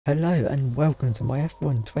Hello and welcome to my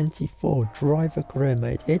F1 24 driver career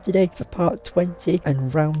mode, here today for part 20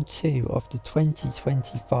 and round 2 of the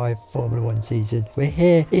 2025 Formula 1 season. We're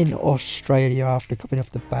here in Australia after coming off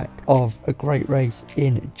the back of a great race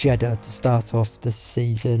in Jeddah to start off the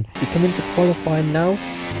season. We come into qualifying now,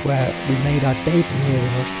 where we made our debut here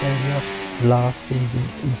in Australia last season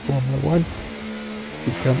in Formula 1.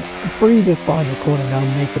 We come through the final corner now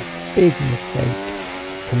and make a big mistake.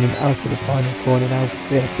 Coming out of the final corner now,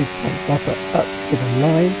 we had a big tank flapper up to the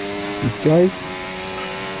line. We go,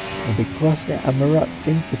 and we cross it, and we're up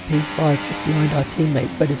into P5 just behind our teammate.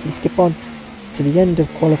 But as we skip on to the end of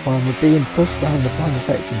qualifying, we're being pushed around the final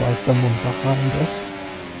sector by someone behind us.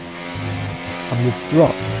 And we've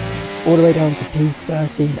dropped all the way down to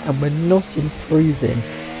P13, and we're not improving.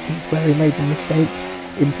 This is where we made the mistake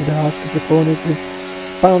into the last couple of corners. We've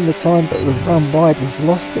found the time, but we've run wide, we've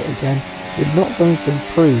lost it again. We're not going to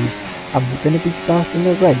improve, and we're going to be starting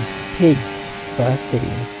the race P13.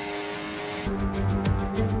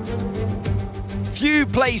 Few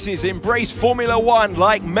places embrace Formula 1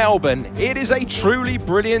 like Melbourne. It is a truly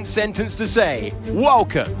brilliant sentence to say.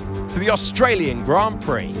 Welcome to the Australian Grand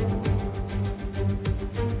Prix.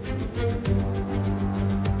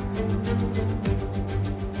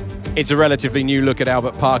 It's a relatively new look at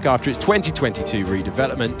Albert Park after its 2022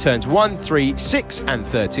 redevelopment. Turns 1, 3, 6 and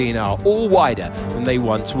 13 are all wider than they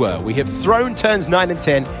once were. We have thrown turns 9 and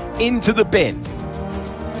 10 into the bin.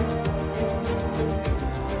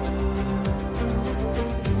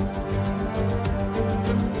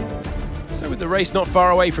 So with the race not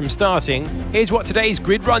far away from starting, here's what today's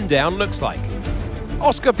grid rundown looks like.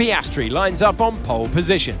 Oscar Piastri lines up on pole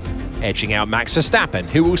position, edging out Max Verstappen,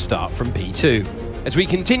 who will start from P2. As we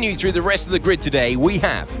continue through the rest of the grid today, we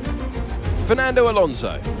have Fernando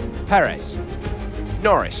Alonso, Perez,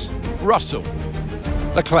 Norris, Russell,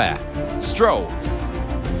 Leclerc, Stroll,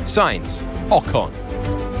 Sainz, Ocon,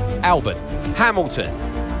 Albon, Hamilton,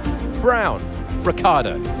 Brown,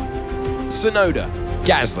 Ricciardo, Tsunoda,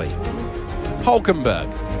 Gasly, Hülkenberg,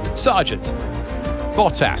 Sargeant,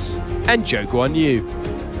 Bottas and Zhou Guanyu.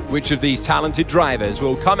 Which of these talented drivers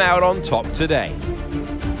will come out on top today?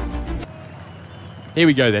 Here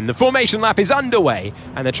we go then, the formation lap is underway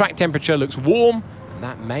and the track temperature looks warm, and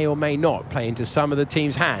that may or may not play into some of the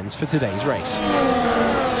team's hands for today's race.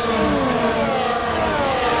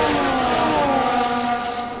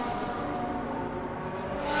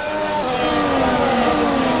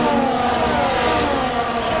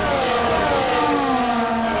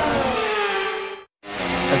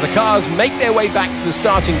 As the cars make their way back to the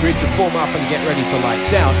starting grid to form up and get ready for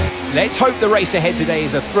lights out, let's hope the race ahead today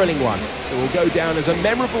is a thrilling one that will go down as a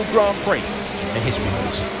memorable Grand Prix in the history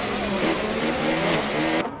books.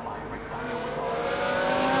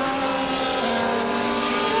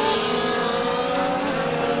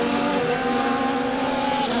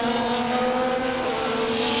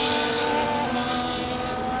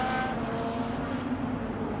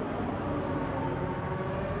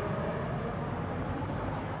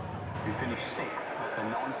 We finished 6th at the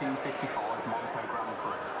 1955 Monaco Grand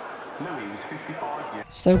Prix. Louis was 55 years.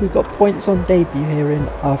 So we've got points on debut here in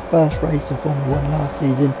our first race in Formula 1 last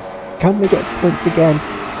season. Can we get points again?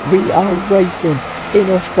 We are racing in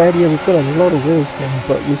Australia. We've got a lot of wheel spin,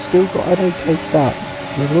 but we've still got an okay start.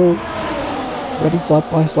 We're all ready side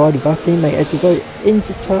by side with our teammate as we go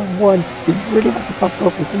into turn 1. We really had to back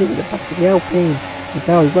off. We've been at the back of the Alpine, because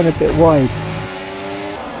now we've run a bit wide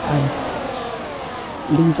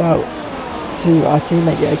and leads out to our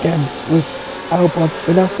teammate yet again with Albon.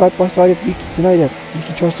 We're now side by side with Yuki Tsunoda.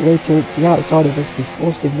 Yuki tries to go to the outside of us, we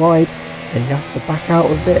force him wide and he has to back out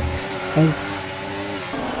of it, as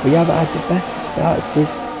we haven't had the best starts.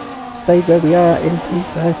 We've stayed where we are in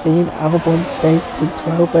P13. Albon stays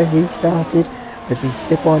P12 where he started. As we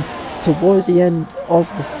skip on towards the end of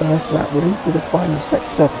the first lap, we're into the final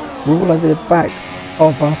sector. We're all over the back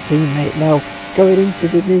of our teammate now, going into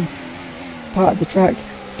the new part of the track.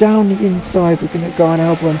 Down the inside we're going to go on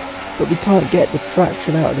Albon, but we can't get the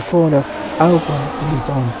traction out of the corner. Albon is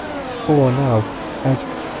on 4 now. As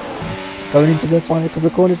going into the final couple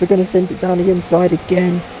of corners, we're going to send it down the inside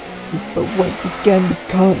again, but once again we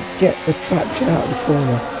can't get the traction out of the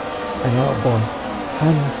corner, and Albon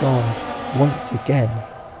hands on once again.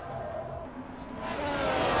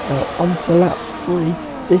 Now onto lap 3.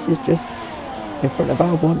 This is just in front of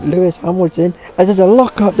Albon, Lewis Hamilton, as there's a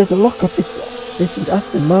lock-up. This is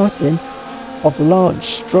Aston Martin of Lance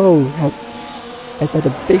Stroll has had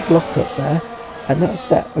a big lock-up there, and that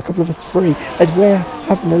set a couple of us free. As we're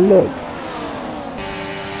having a look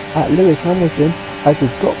at Lewis Hamilton, as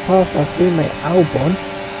we've got past our teammate Albon,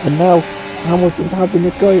 and now Hamilton's having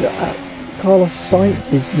a go at Carlos Sainz,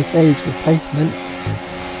 his Mercedes replacement.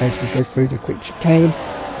 As we go through the quick chicane,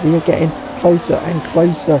 we are getting closer and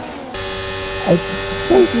closer. As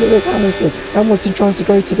so is Lewis Hamilton. Hamilton tries to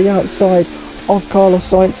go to the outside of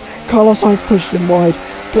Carlos Sainz. Carlos Sainz pushed him wide,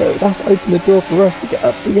 but that's opened the door for us to get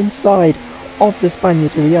up the inside of the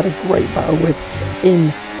Spaniard, who we had a great battle with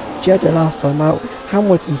in Jeddah last time out.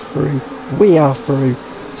 Hamilton's through, we are through.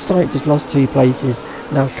 Sainz has lost 2 places.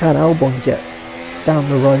 Now can Albon get down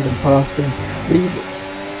the road and past him?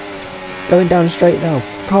 Going down straight now.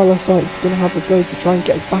 Carlos Sainz is going to have a go to try and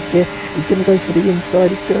get us back here. He's going to go to the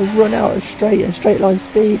inside. He's going to run out of straight line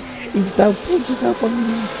speed. He's now put himself on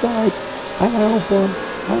the inside, and Albon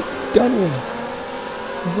has done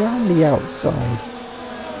him round the outside.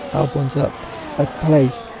 Albon's up a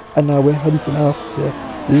place, and now we're hunting after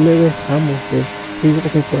Lewis Hamilton, who's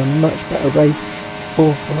looking for a much better race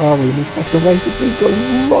for Ferrari in his second race, as we go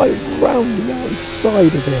right round the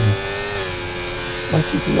outside of him, like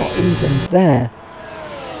he's not even there.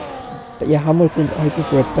 But yeah, Hamilton hoping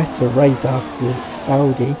for a better race after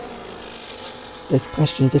Saudi. There's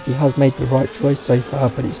questions if he has made the right choice so far,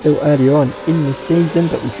 but it's still early on in the season,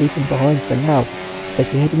 but we keep him behind for now.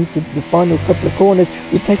 As we head into the final couple of corners,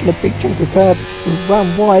 we've taken a big chunk of curb, we've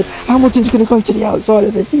ran wide. Hamilton's going to go to the outside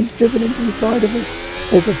of us, he's driven into the side of us.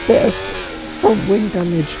 There's a bit of front wing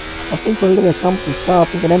damage, I think, for Lewis Hamilton's car. I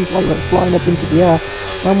think an end plate went flying up into the air.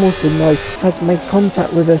 Hamilton though has made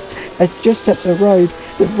contact with us, as just up the road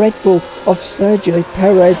the Red Bull of Sergio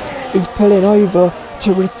Perez is pulling over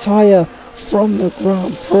to retire from the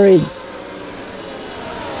Grand Prix.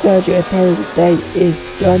 Sergio Perez's day is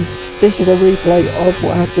done. This is a replay of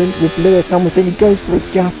what happened with Lewis Hamilton. He goes for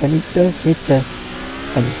a gap and he does hit us,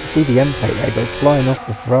 and you can see the end plate there go flying off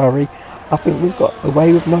the Ferrari. I think we've got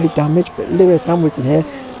away with no damage, but Lewis Hamilton here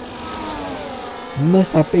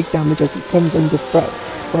must have big damage as he comes under threat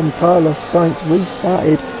from Carlos Sainz. We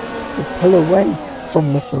started to pull away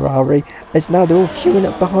from the Ferrari, as now they're all queuing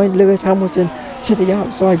up behind Lewis Hamilton. To the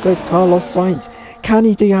outside goes Carlos Sainz. Can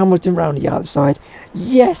he do Hamilton round the outside?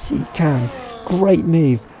 Yes, he can. Great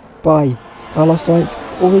move by Carlos Sainz,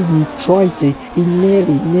 or even tried to. He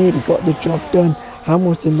nearly got the job done.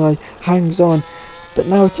 Hamilton though hangs on, but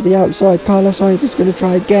now to the outside, Carlos Sainz is going to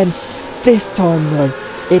try again. This time though,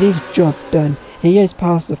 it is job done. He is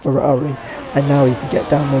past the Ferrari, and now he can get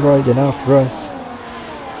down the road and after us.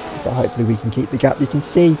 But hopefully we can keep the gap. You can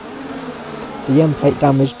see the end plate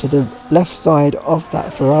damage to the left side of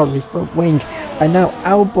that Ferrari front wing, and now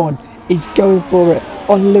Albon is going for it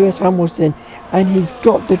on Lewis Hamilton, and he's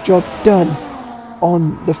got the job done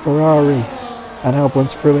on the Ferrari, and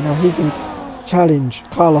Albon's through, and now he can challenge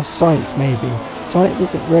Carlos Sainz. Maybe Sainz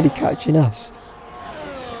isn't really catching us,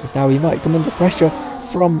 because now he might come under pressure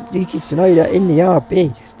from Yuki Tsunoda in the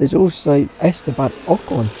RB. There's also Esteban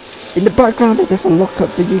Ocon in the background. There's a lock up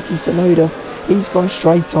for Yuki Tsunoda. He's gone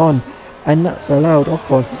straight on, and that's allowed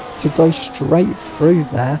Ocon to go straight through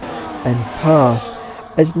there and past,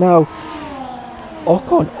 as now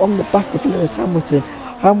Ocon on the back of Lewis Hamilton.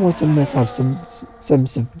 Hamilton must have some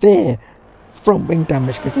severe front wing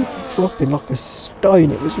damage, because he's dropping like a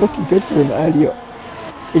stone. It was looking good for him earlier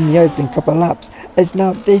in the opening couple of laps, as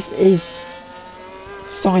now this is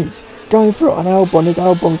Sainz going for it on Albon, as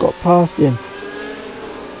Albon got past him,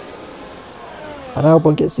 and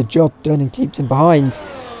Albon gets the job done and keeps him behind.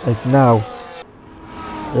 As now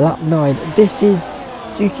lap 9, this is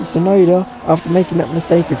Yuki Tsunoda, after making that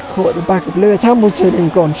mistake, has caught at the back of Lewis Hamilton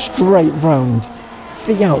and gone straight round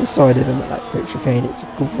the outside of him at that quick chicane. It's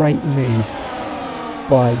a great move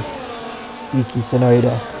by Yuki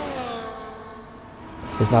Tsunoda.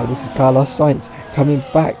 As now this is Carlos Sainz coming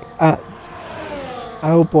back at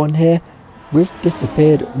Albon here. We've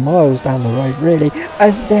disappeared miles down the road really,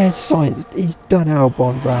 as there's Sainz. He's done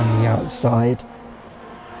Albon round the outside.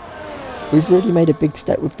 We've really made a big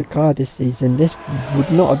step with the car this season. This would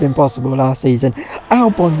not have been possible last season.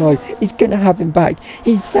 Albon though is going to have him back.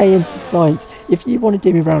 He's saying to Sainz, if you want to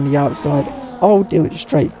do me round the outside, I'll do it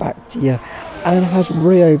straight back to you, and has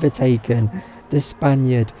re-overtaken the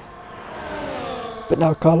Spaniard. But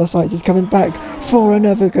now Carlos Sainz is coming back for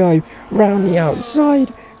another go. Round the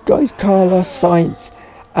outside goes Carlos Sainz,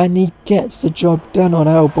 and he gets the job done on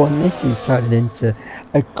Albon. This is turning into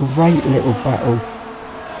a great little battle.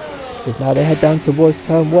 Because now they head down towards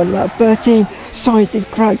turn 1, lap 13. Sainz is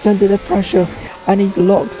cracked under the pressure, and he's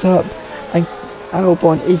locked up, and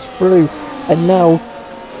Albon is through, and now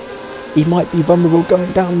he might be vulnerable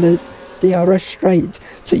going down the DRS straight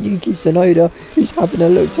to Yuki Tsunoda, who's having a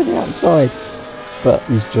look to the outside, but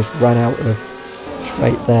he's just run out of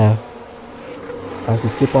straight there. As we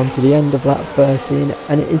skip on to the end of lap 13,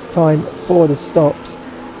 and it is time for the stops,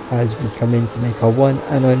 as we come in to make our one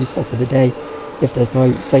and only stop of the day. If there's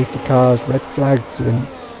no safety cars, red flags, and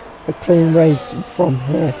a clean race from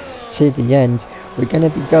here to the end, we're going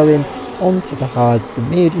to be going onto the hards. The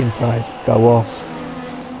medium tyres go off,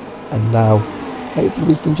 and now hopefully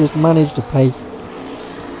we can just manage the pace,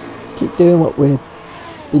 keep doing what we've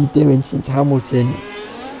been doing since Hamilton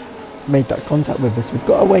made that contact with us. We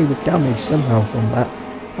got away with damage somehow from that.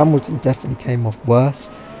 Hamilton definitely came off worse,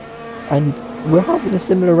 and we're having a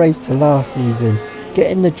similar race to last season,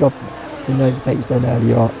 getting the job the overtakes done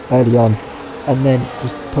early on, and then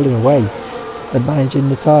just pulling away and managing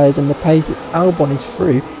the tyres and the pace. Albon is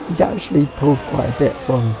through. He's actually pulled quite a bit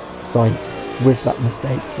from Sainz with that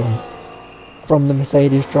mistake from the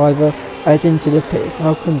Mercedes driver. As into the pits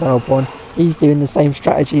now comes Albon. He's doing the same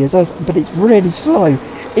strategy as us, but it's really slow.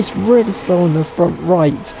 It's really slow on the front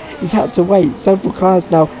right. He's had to wait. Several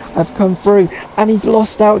cars now have come through, and he's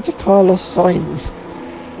lost out to Carlos Sainz.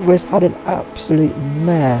 We've had an absolute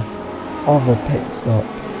mare of a pit stop,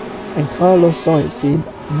 and Carlos Sainz being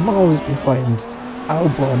miles behind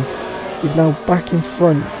Albon is now back in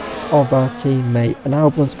front of our teammate, and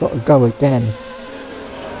Albon's got to go again.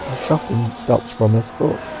 Shocking stops from us.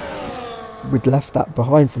 Thought we'd left that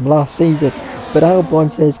behind from last season, but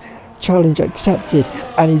Albon says challenge accepted,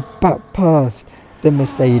 and he's back past the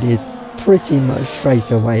Mercedes pretty much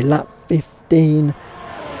straight away. Lap 15,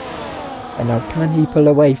 and now can he pull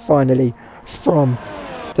away finally from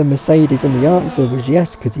the Mercedes? And the answer was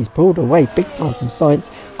yes, because he's pulled away big time from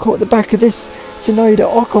Sainz. Caught the back of this Tsunoda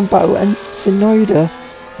Ocon battle, and Tsunoda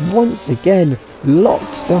once again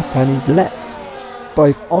locks up, and he's let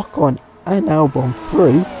both Ocon and Albon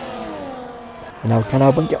through. And now can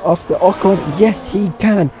Albon get off the Ocon? Yes, he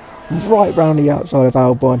can. Right round the outside of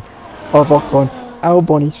Ocon.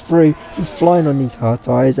 Albon is through. He's flying on these hard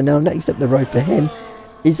tyres, and now next up the road for him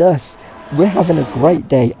is us. We're having a great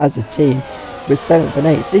day as a team. We're 7th and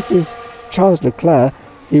 8th. This is Charles Leclerc,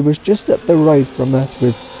 who was just up the road from us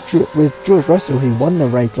with George Russell, who won the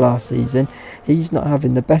race last season. He's not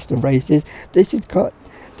having the best of races. This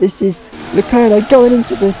is Leclerc going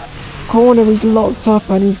into the corner. He's locked up,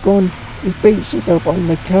 and he's beached himself on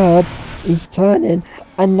the curb. He's turning,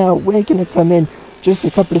 and now we're going to come in just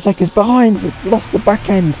a couple of seconds behind. We've lost the back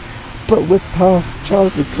end, but we're past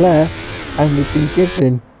Charles Leclerc, and we've been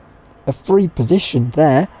given a free position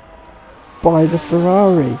there by the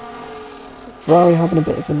Ferrari. Ferrari having a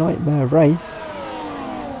bit of a nightmare race.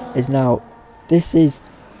 This is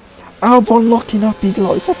Albon locking up. He's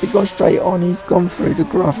locked up. He's gone straight on. He's gone through the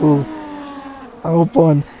gravel.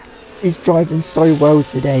 Albon is driving so well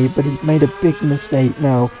today, but he's made a big mistake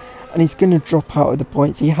now, and he's going to drop out of the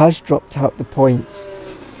points. He has dropped out the points.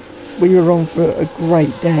 We were on for a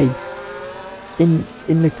great day in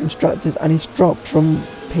the constructors, and he's dropped from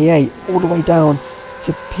P8 all the way down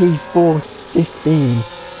to P4-15.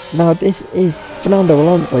 Now this is Fernando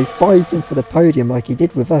Alonso fighting for the podium like he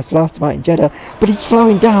did with us last time out in Jeddah, but he's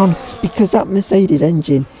slowing down because that Mercedes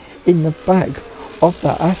engine in the back of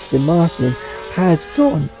that Aston Martin has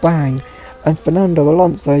gone bang, and Fernando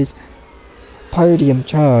Alonso's podium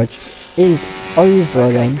charge is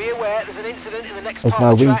over then. As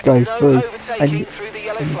now we go through, and you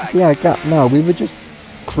can see our gap now. We were just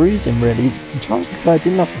cruising really, and Charles Leclerc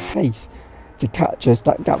didn't have the pace to catch us.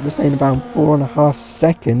 That gap was staying around 4.5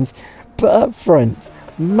 seconds. But up front,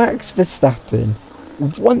 Max Verstappen,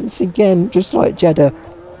 once again, just like Jeddah,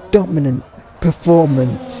 dominant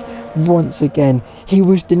performance. Once again, he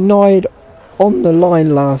was denied on the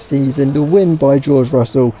line last season, the win by George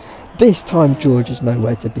Russell. This time George is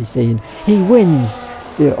nowhere to be seen. He wins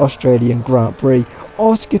the Australian Grand Prix.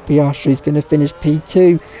 Oscar Piastri is going to finish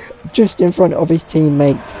P2, just in front of his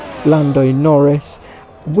teammate Lando Norris.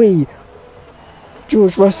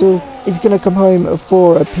 George Russell is going to come home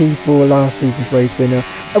for a P4, last season's race winner,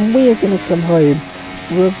 and we are going to come home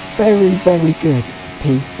for a very, very good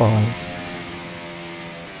P5.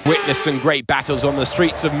 Witnessed some great battles on the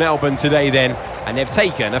streets of Melbourne today then, and they've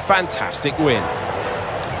taken a fantastic win.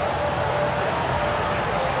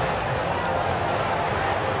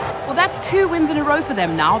 Well, that's 2 wins in a row for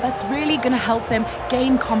them now. That's really going to help them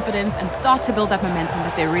gain confidence and start to build that momentum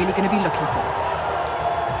that they're really going to be looking for.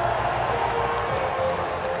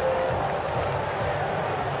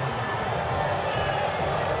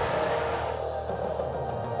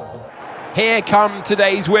 Here come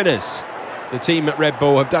today's winners. The team at Red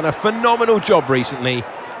Bull have done a phenomenal job recently.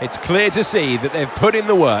 It's clear to see that they've put in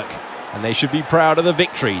the work, and they should be proud of the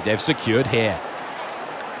victory they've secured here.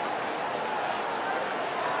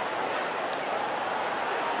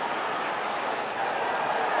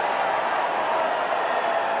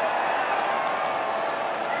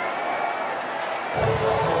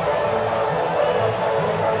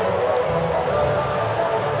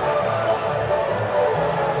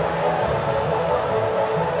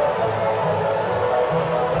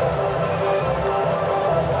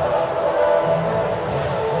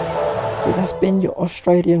 that's been your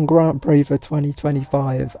Australian Grand Prix for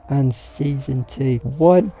 2025 and Season 2.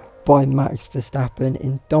 Won by Max Verstappen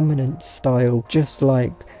in dominant style, just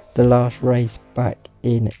like the last race back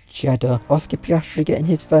in Jeddah. Oscar Piastri getting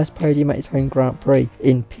his first podium at his home Grand Prix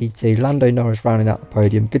in P2. Lando Norris rounding out the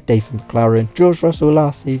podium. Good day for McLaren. George Russell,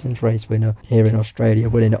 last season's race winner here in Australia,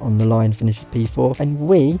 winning it on the line, finished P4. And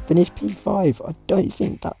we finished P5. I don't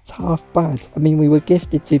think that's half bad. I mean, we were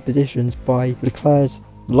gifted 2 positions by Leclerc's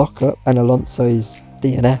lockup and Alonso's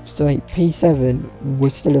DNF, so P7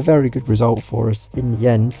 was still a very good result for us in the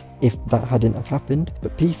end if that hadn't have happened.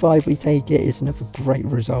 But P5, we take it, is another great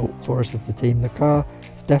result for us as the team. The car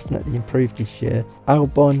has definitely improved this year.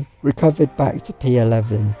 Albon recovered back to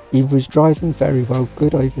P11. He was driving very well,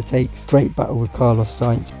 good overtakes, great battle with Carlos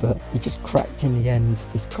Sainz, but he just cracked in the end.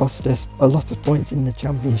 It's cost us a lot of points in the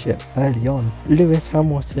championship early on. Lewis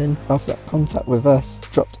Hamilton, after that contact with us,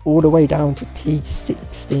 dropped all the way down to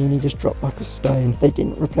P16. He just dropped like a stone. They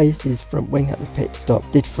didn't replace his front wing at the pit stop,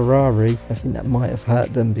 did Ferrari. I think that might have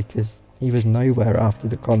hurt them because he was nowhere after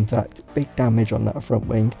the contact. Big damage on that front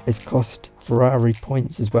wing. It's cost Ferrari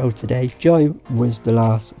points as well today. Joe was the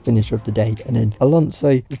last finisher of the day, and then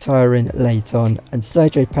Alonso retiring late on, and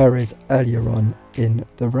Sergio Perez earlier on in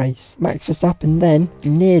the race. Max Verstappen then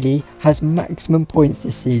nearly has maximum points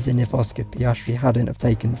this season if Oscar Piastri hadn't have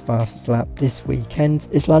taken the fastest lap this weekend.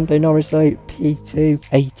 It's Lando Norris though, P2,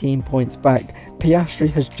 18 points back. Piastri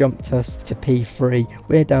has jumped us to P3,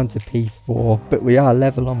 we're down to P4, but we are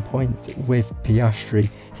level on points with Piastri.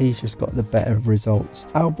 He's just got the better results.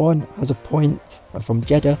 Albon has a point from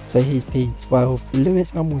Jeddah, so he's P12. Lewis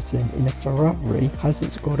Hamilton in a Ferrari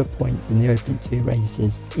hasn't scored a point in the opening 2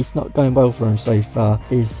 races. It's not going well for him so far.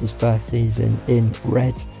 Is his first season in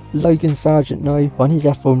red. Logan Sargeant though, on his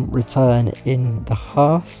F1 return in the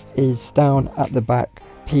HAAS, is down at the back,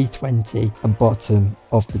 P20 and bottom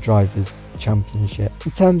of the Drivers' Championship.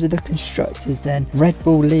 In terms of the constructors then, Red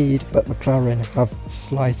Bull lead, but McLaren have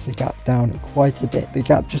sliced the gap down quite a bit. The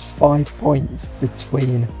gap just 5 points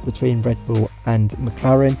between Red Bull and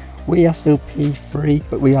McLaren. We are still P3,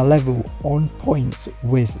 but we are level on points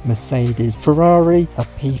with Mercedes. Ferrari are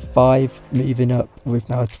P5, moving up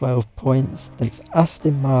with now 12 points. Then it's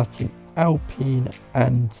Aston Martin, Alpine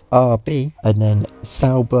and RB, and then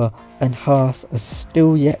Sauber and Haas are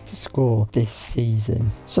still yet to score this season.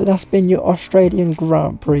 So that's been your Australian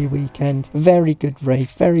Grand Prix weekend. Very good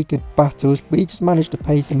race, very good battles. We just managed to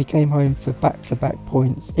pace and we came home for back-to-back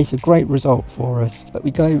points. It's a great result for us, but we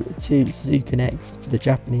go to Suzuka next for the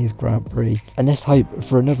Japanese Grand Prix, and let's hope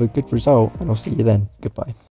for another good result, and I'll see you then. Goodbye.